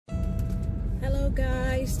Hello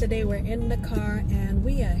guys, today we're in the car and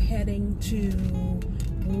we are heading to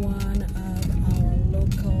one of our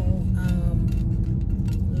local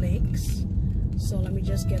lakes. So let me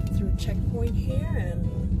just get through checkpoint here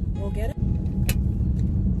and we'll get it.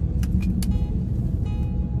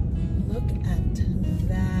 Look at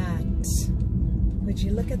that. Would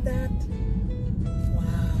you look at that?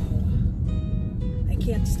 Wow. I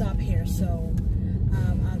can't stop here, so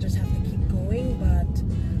I'll just have to keep going, but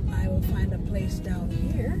I will find a place down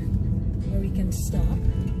here where we can stop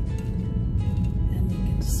and you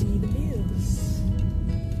can see the views.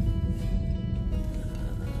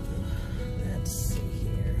 Let's see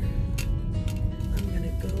here. I'm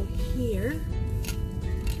gonna go here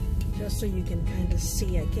just so you can kind of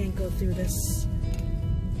see. I can't go through this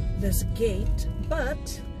gate,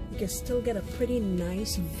 but you can still get a pretty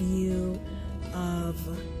nice view of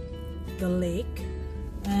the lake.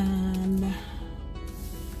 And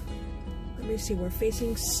let me see, we're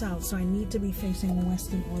facing south, so I need to be facing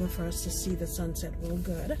west in order for us to see the sunset real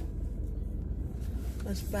good.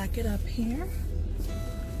 Let's back it up here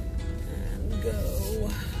and go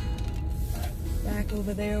back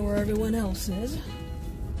over there where everyone else is.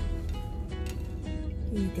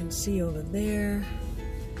 You can see over there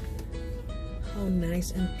how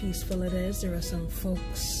nice and peaceful it is. There are some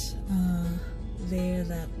folks there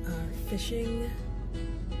that are fishing.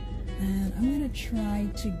 And I'm going to try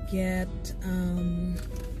to get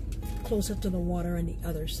closer to the water on the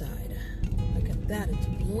other side. Look at that, it's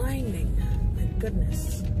blinding. My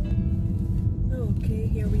goodness. Okay,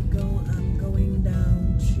 here we go. I'm going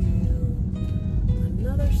down to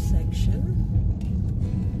another section.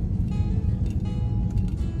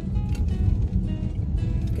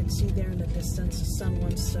 You can see there in the distance the sun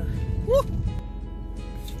wants to... Woo!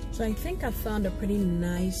 So I think I found a pretty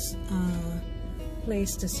nice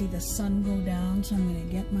place to see the sun go down, so I'm going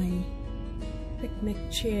to get my picnic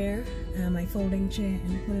chair, my folding chair,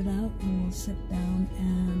 and put it out, and we'll sit down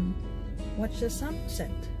and watch the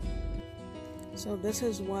sunset. So this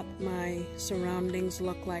is what my surroundings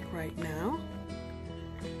look like right now.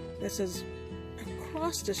 This is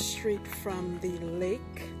across the street from the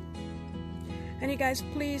lake, and you guys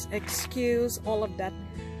please excuse all of that,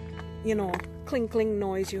 you know, clink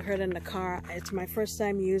noise you heard in the car. It's my first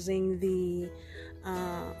time using the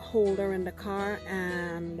holder in the car,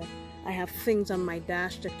 and I have things on my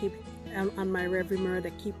dash that keep on my rearview mirror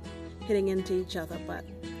that keep hitting into each other, but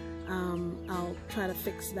I'll try to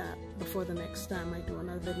fix that before the next time I do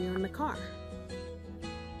another video in the car.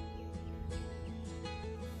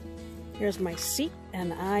 Here's my seat,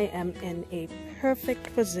 and I am in a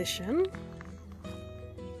perfect position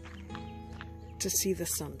to see the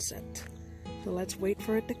sunset. So let's wait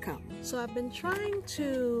for it to come. So I've been trying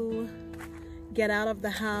to get out of the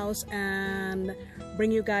house and bring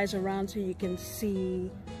you guys around so you can see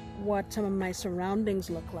what some of my surroundings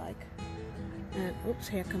look like. And oops,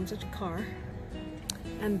 here comes a car.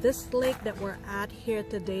 And this lake that we're at here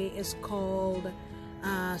today is called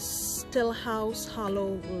Stillhouse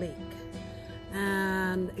Hollow Lake.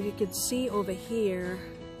 And you can see over here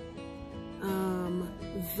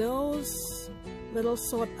those little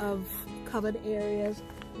sort of covered areas.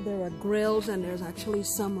 There are grills, and there's actually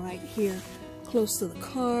some right here close to the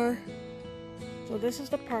car. So this is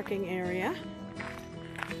the parking area,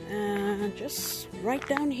 and just right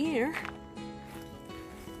down here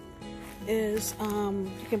is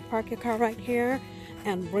you can park your car right here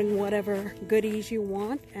and bring whatever goodies you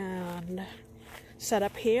want and set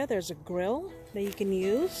up here. There's a grill that you can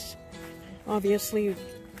use. Obviously you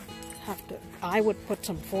have to, I would put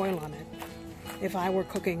some foil on it if I were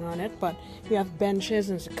cooking on it, but you have benches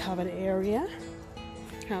and it's a covered area.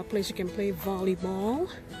 A place you can play volleyball.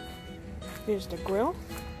 Here's the grill.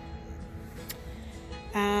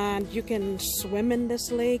 And you can swim in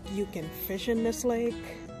this lake, you can fish in this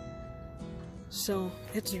lake. So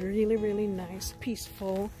it's really, really nice,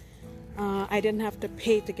 peaceful. I didn't have to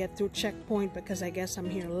pay to get through checkpoint because I guess I'm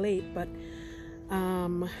here late, but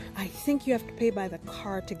I think you have to pay by the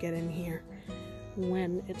car to get in here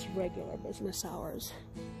when it's regular business hours.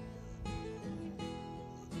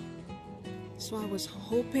 So I was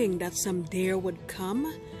hoping that some deer would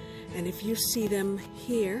come, and if you see them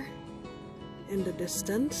here in the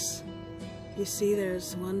distance, you see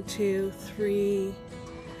there's 1, 2, 3,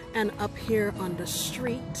 and up here on the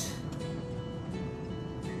street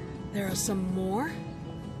there are some more.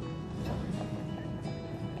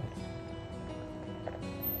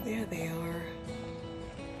 There they are.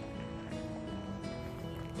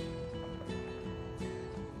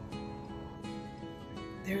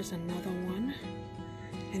 There's another one,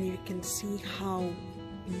 and you can see how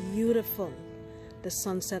beautiful The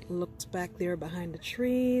sunset looks back there behind the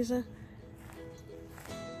trees. Let's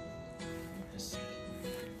see.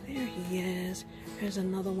 There he is. There's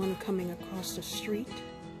another one coming across the street.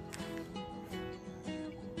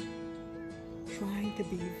 Trying to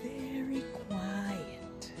be very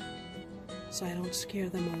quiet so I don't scare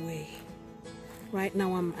them away. Right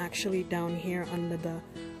now I'm actually down here under the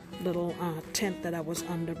little tent that I was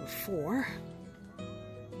under before.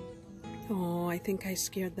 Oh, I think I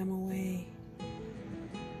scared them away.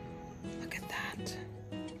 Look at that.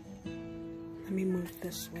 Let me move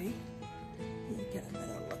this way. Let me get a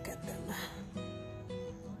better look at them.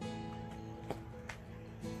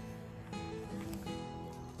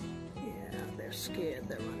 Yeah, they're scared.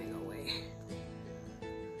 They're running away.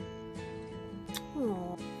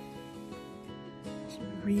 Oh, it's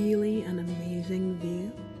really an amazing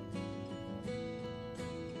view.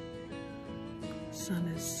 Sun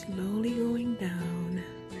is slowly going down,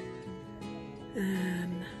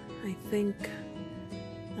 and I think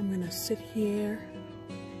I'm gonna sit here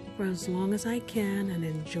for as long as I can and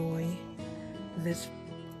enjoy this.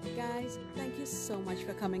 Guys, thank you so much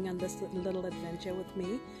for coming on this little adventure with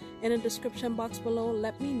me. In the description box below,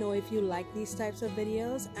 let me know if you like these types of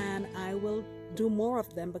videos, and I will do more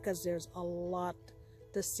of them because there's a lot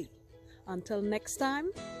to see. Until next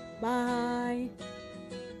time, bye.